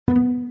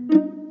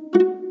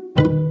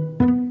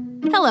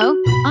Hello,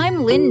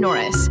 I'm Lynn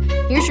Norris.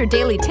 Here's your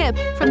daily tip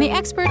from the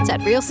experts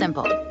at Real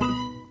Simple.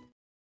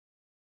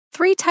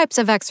 3 Types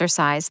of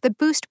Exercise That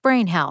Boost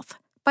Brain Health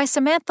by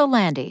Samantha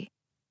Landy.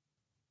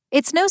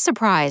 It's no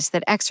surprise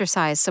that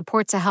exercise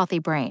supports a healthy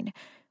brain.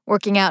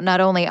 Working out not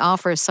only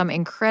offers some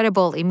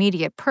incredible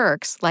immediate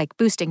perks like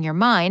boosting your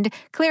mind,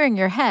 clearing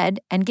your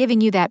head, and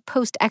giving you that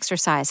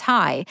post-exercise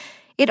high,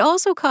 it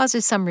also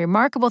causes some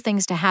remarkable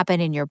things to happen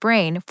in your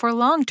brain for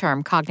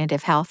long-term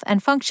cognitive health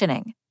and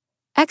functioning.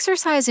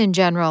 Exercise in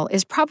general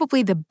is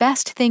probably the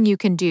best thing you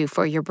can do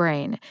for your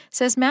brain,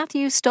 says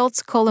Matthew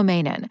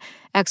Stoltz-Kolomainen,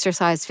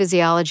 exercise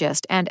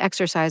physiologist and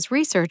exercise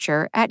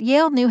researcher at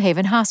Yale New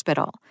Haven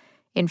Hospital.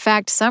 In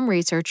fact, some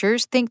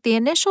researchers think the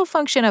initial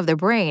function of the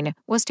brain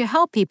was to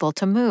help people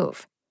to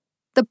move.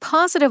 The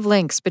positive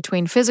links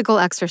between physical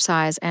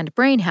exercise and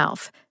brain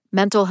health,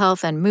 mental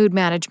health and mood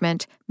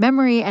management,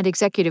 memory and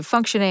executive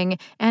functioning,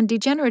 and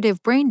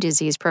degenerative brain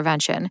disease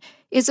prevention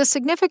is a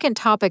significant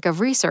topic of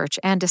research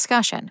and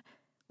discussion.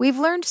 We've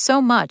learned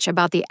so much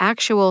about the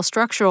actual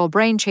structural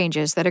brain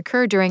changes that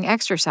occur during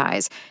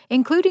exercise,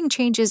 including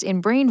changes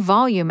in brain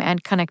volume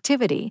and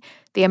connectivity,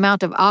 the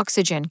amount of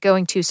oxygen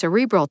going to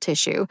cerebral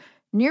tissue,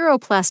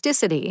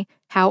 neuroplasticity,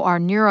 how our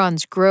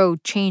neurons grow,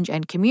 change,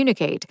 and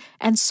communicate,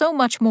 and so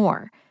much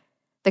more.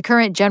 The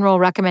current general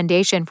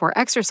recommendation for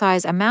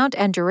exercise amount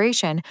and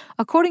duration,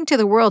 according to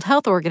the World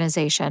Health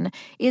Organization,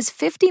 is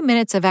 50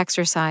 minutes of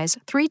exercise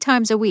 3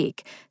 times a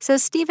week,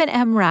 says Stephen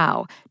M.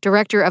 Rao,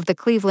 director of the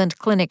Cleveland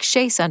Clinic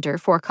Shea Center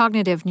for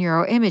Cognitive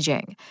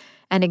Neuroimaging.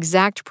 An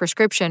exact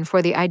prescription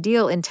for the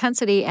ideal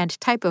intensity and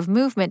type of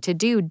movement to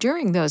do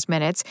during those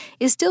minutes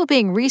is still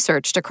being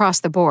researched across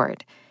the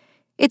board.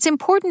 It's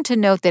important to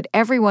note that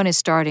everyone is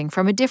starting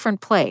from a different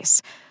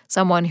place.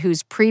 Someone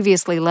who's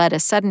previously led a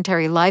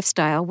sedentary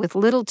lifestyle with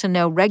little to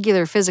no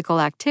regular physical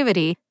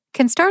activity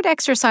can start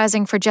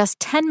exercising for just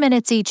 10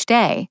 minutes each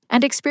day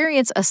and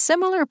experience a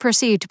similar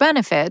perceived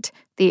benefit,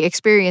 the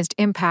experienced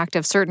impact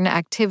of certain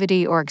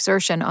activity or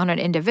exertion on an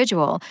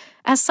individual,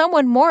 as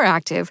someone more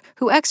active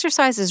who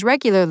exercises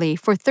regularly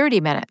for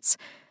 30 minutes.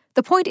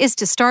 The point is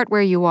to start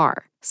where you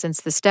are, since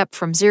the step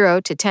from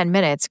 0 to 10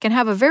 minutes can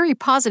have a very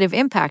positive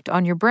impact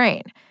on your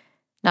brain.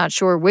 Not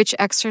sure which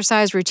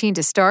exercise routine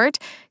to start?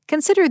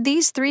 Consider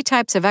these 3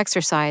 types of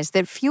exercise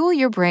that fuel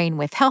your brain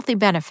with healthy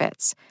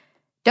benefits.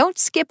 Don't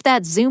skip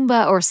that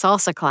Zumba or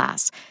salsa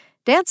class.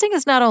 Dancing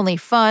is not only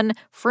fun,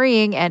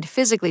 freeing, and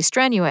physically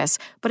strenuous,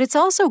 but it's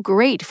also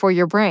great for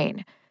your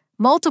brain.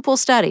 Multiple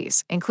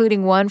studies,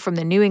 including one from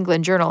the New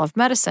England Journal of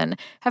Medicine,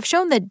 have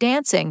shown that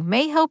dancing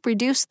may help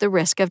reduce the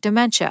risk of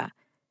dementia.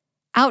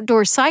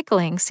 Outdoor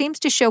cycling seems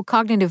to show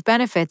cognitive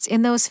benefits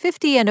in those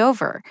 50 and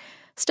over.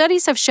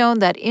 Studies have shown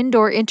that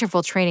indoor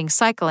interval training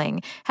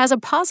cycling has a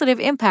positive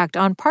impact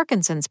on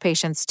Parkinson's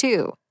patients,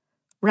 too.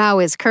 Rao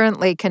is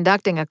currently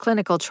conducting a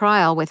clinical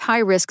trial with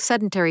high-risk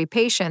sedentary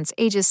patients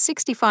ages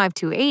 65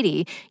 to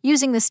 80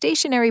 using the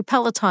stationary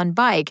Peloton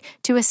bike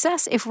to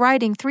assess if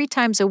riding 3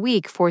 times a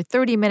week for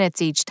 30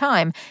 minutes each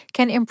time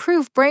can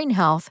improve brain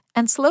health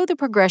and slow the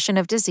progression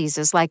of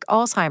diseases like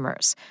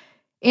Alzheimer's.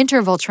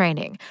 Interval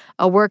training,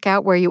 a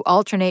workout where you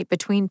alternate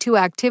between 2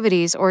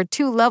 activities or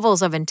 2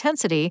 levels of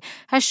intensity,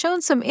 has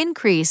shown some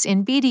increase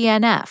in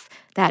BDNF,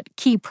 that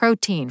key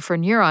protein for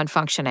neuron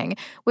functioning,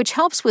 which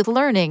helps with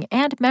learning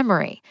and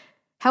memory.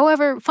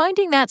 However,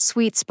 finding that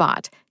sweet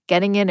spot,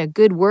 getting in a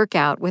good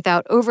workout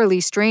without overly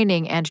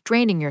straining and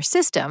draining your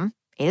system,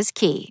 is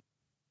key.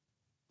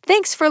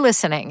 Thanks for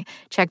listening.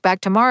 Check back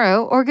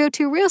tomorrow or go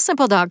to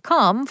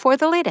realsimple.com for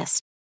the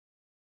latest.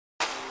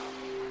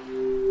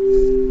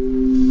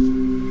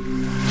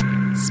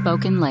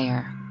 Spoken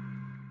Layer.